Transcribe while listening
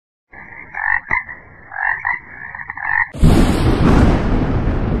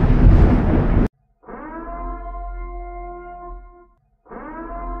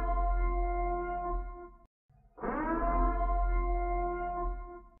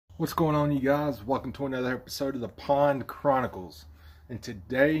What's going on, you guys? Welcome to another episode of the Pond Chronicles. And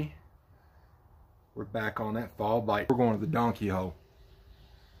today we're back on that fall bite. We're going to the donkey hole.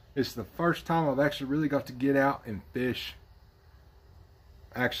 It's the first time I've actually really got to get out and fish,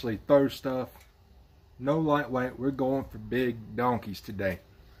 actually throw stuff. No lightweight. We're going for big donkeys today.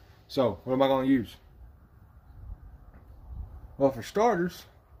 So what am I going to use? Well, for starters,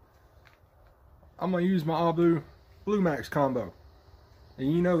 I'm going to use my Abu Blue Max combo. And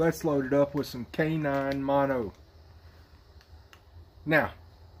you know that's loaded up with some K9 mono. Now,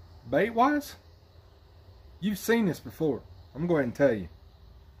 bait wise, you've seen this before. I'm going to go ahead and tell you.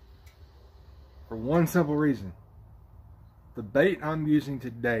 For one simple reason. The bait I'm using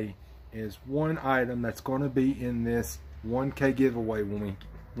today is one item that's going to be in this 1K giveaway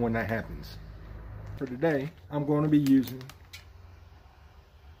when that happens. For today, I'm going to be using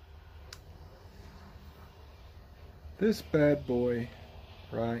this bad boy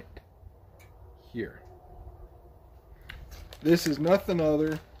right here. This is nothing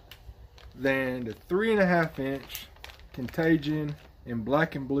other than the 3.5 inch Contagion in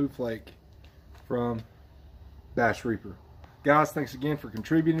black and blue flake from Bass Reaper. Guys, thanks again for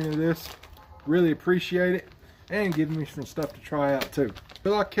contributing to this. Really appreciate it, and giving me some stuff to try out too.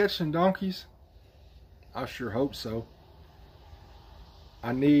 Feel like catching donkeys? I sure hope so.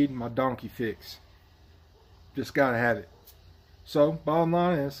 I need my donkey fix. Just gotta have it. So, bottom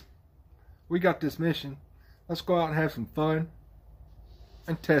line is, we got this mission. Let's go out and have some fun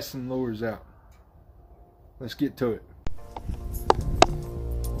and test some lures out. Let's get to it.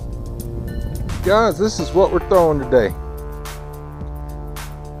 Guys, this is what we're throwing today.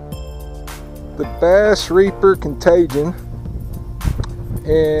 The Bass Reaper Contagion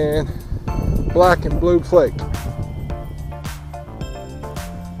and black and blue flake.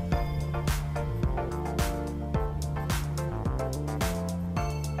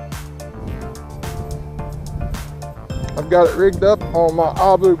 I've got it rigged up on my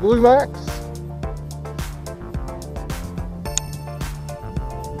Abu Blue Max.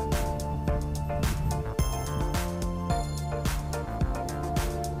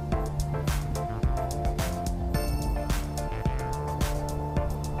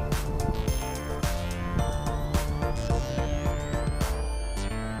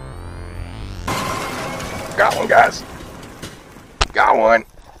 Got one, guys. Got one.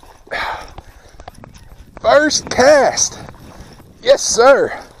 First cast. Yes,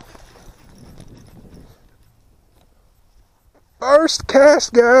 sir. First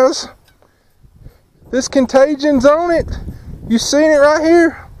cast, guys. This Contagion's on it. You seen it right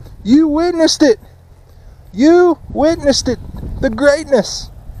here. You witnessed it. You witnessed it. The greatness.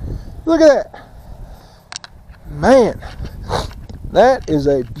 Look at that. Man, that is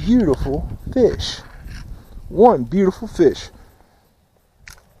a beautiful fish. One beautiful fish.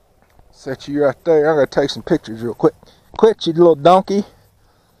 Set you right there. I'm going to take some pictures real quick. Quit, you little donkey.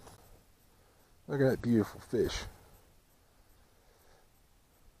 Look at that beautiful fish.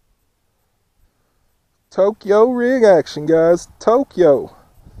 Tokyo rig action, guys. Tokyo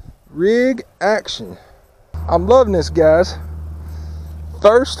rig action. I'm loving this, guys.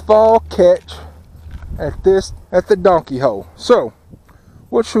 First fall catch at the donkey hole. So,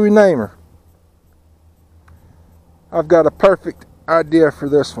 what should we name her? I've got a perfect idea for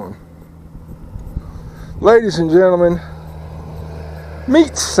this one. Ladies and gentlemen,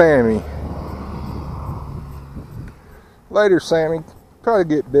 meet Sammy. Later, Sammy. Try to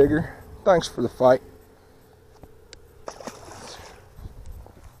get bigger. Thanks for the fight.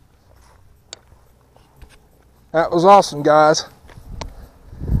 That was awesome, guys.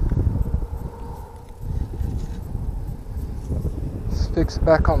 Let's fix it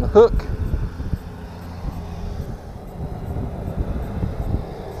back on the hook.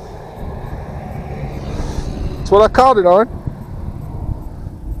 What I called it on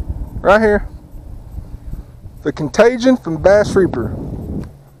right here, the Contagion from Bass Reaper.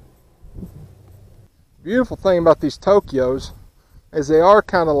 Beautiful thing about these Tokyos is they are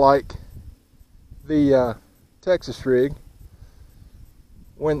kind of like the Texas rig.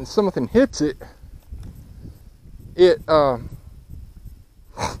 When something hits it, you don't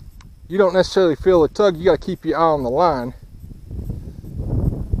necessarily feel a tug. You got to keep your eye on the line.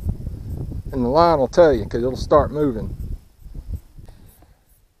 And the line will tell you, because it'll start moving.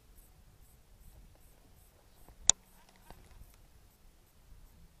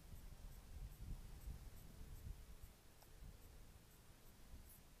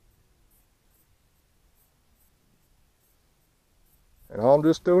 And all I'm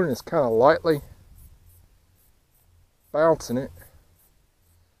just doing is kind of lightly bouncing it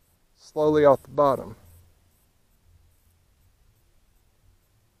slowly off the bottom.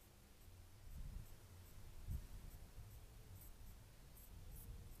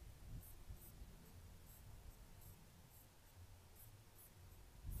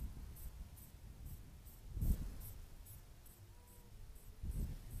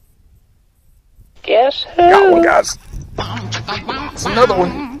 Guess who? Got one, guys. It's another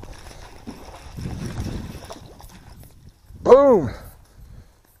one. Boom.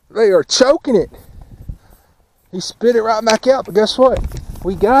 They are choking it. He spit it right back out, but guess what?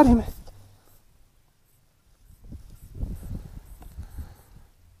 We got him.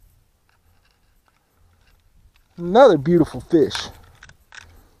 Another beautiful fish.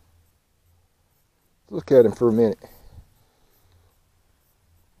 Look at him for a minute.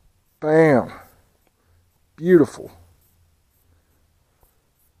 Bam. Beautiful.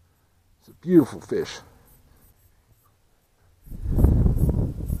 It's a beautiful fish.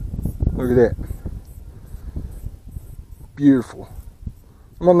 Look at that. Beautiful.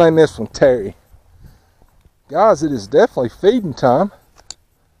 I'm gonna name this one Terry. Guys, it is definitely feeding time.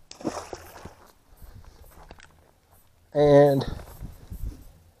 And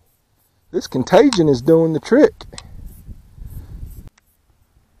this Contagion is doing the trick.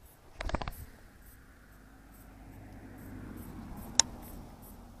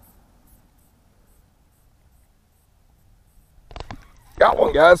 Got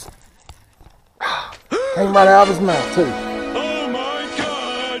one, guys. Came right out of his mouth, too. Oh my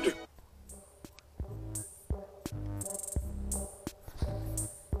God!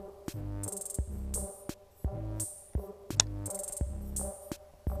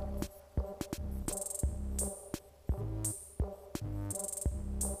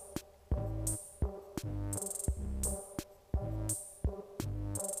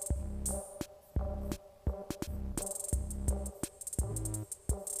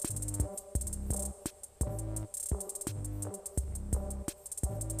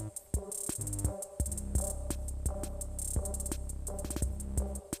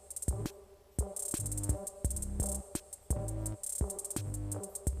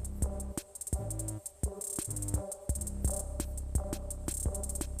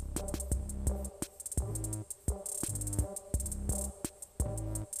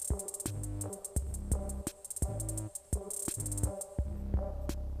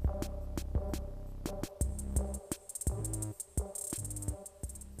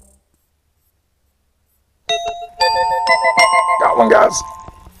 Got one, guys.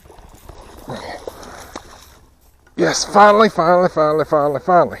 Yes, finally.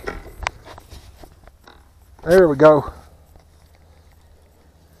 There we go.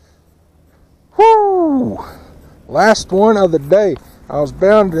 Whoo! Last one of the day. I was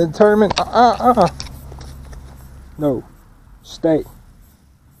bound to determine. No, stay.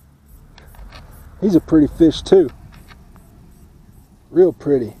 He's a pretty fish too. Real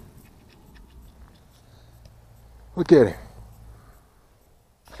pretty. Look at him.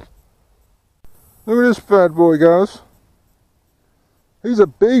 Look at this fat boy, guys. He's a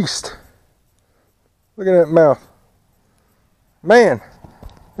beast. Look at that mouth. Man,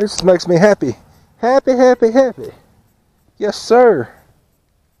 this makes me happy. Happy. Yes, sir.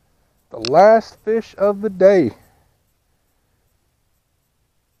 The last fish of the day.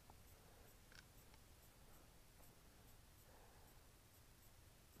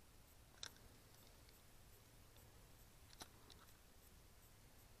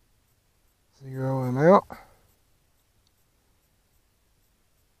 Zero him out.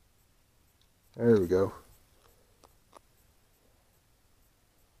 There we go.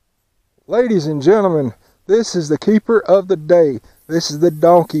 Ladies and gentlemen, this is the keeper of the day. This is the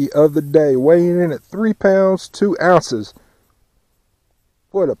donkey of the day, weighing in at 3 pounds, 2 ounces.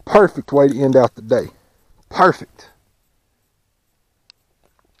 What a perfect way to end out the day. Perfect.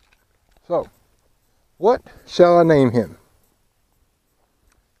 So, what shall I name him?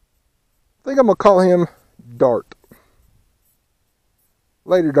 I think I'm going to call him Dart.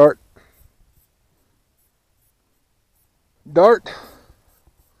 Later, Dart. Dart,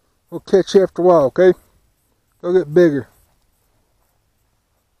 we'll catch you after a while, okay? Go get bigger.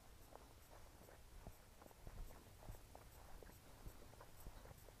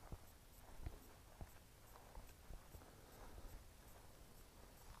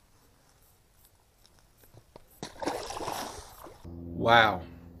 Wow.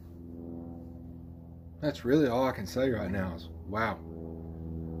 That's really all I can say right now is wow.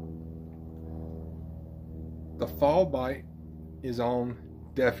 The fall bite is on,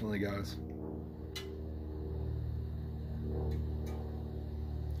 definitely, guys.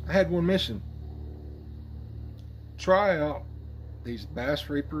 I had one mission. Try out these Bass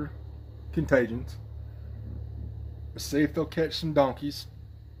Reaper Contagions. See if they'll catch some donkeys.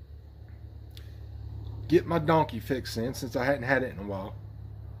 Get my donkey fix in since I hadn't had it in a while.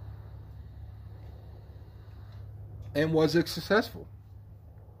 And was it successful?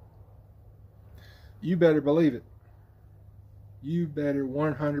 You better believe it. You better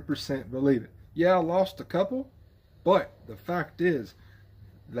 100% believe it. Yeah, I lost a couple, but the fact is,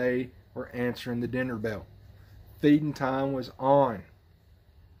 they were answering the dinner bell. Feeding time was on.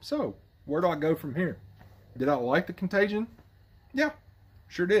 So, where do I go from here? Did I like the Contagion? Yeah,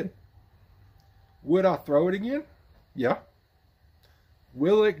 sure did. Would I throw it again? Yeah.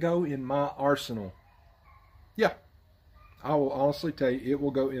 Will it go in my arsenal? Yeah. I will honestly tell you, it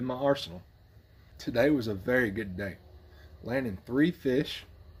will go in my arsenal. Today was a very good day. Landing 3 fish.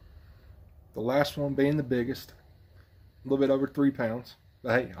 The last one being the biggest. A little bit over 3 pounds.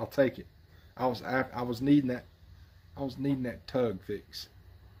 But hey, I'll take it. I was needing that tug fix.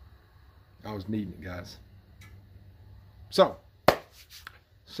 I was needing it, guys. So,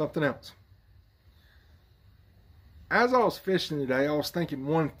 something else. As I was fishing today, I was thinking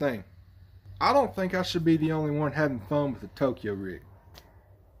one thing. I don't think I should be the only one having fun with the Tokyo rig.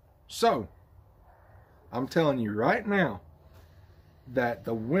 So, I'm telling you right now that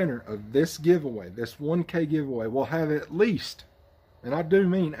the winner of this giveaway, this 1K giveaway, will have at least, and I do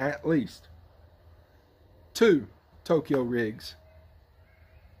mean at least, 2 Tokyo rigs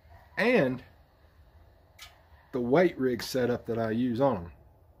and the weight rig setup that I use on them.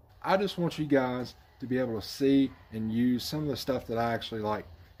 I just want you guys to be able to see and use some of the stuff that I actually like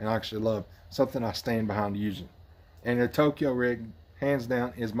and I actually love. Something I stand behind using. And the Tokyo rig, hands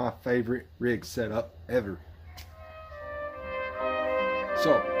down, is my favorite rig setup ever.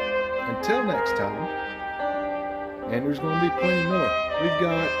 So, until next time, and there's going to be plenty more. We've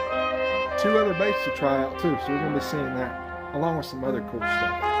got 2 other baits to try out too, so we're going to be seeing that, along with some other cool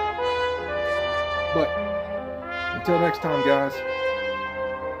stuff. But, until next time, guys,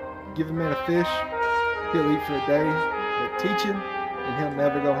 give a man a fish, he'll eat for a day, but teach him, and he'll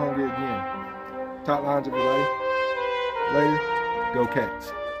never go hungry again. Tight lines, everybody. Later. Go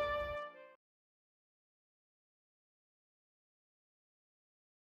Cats.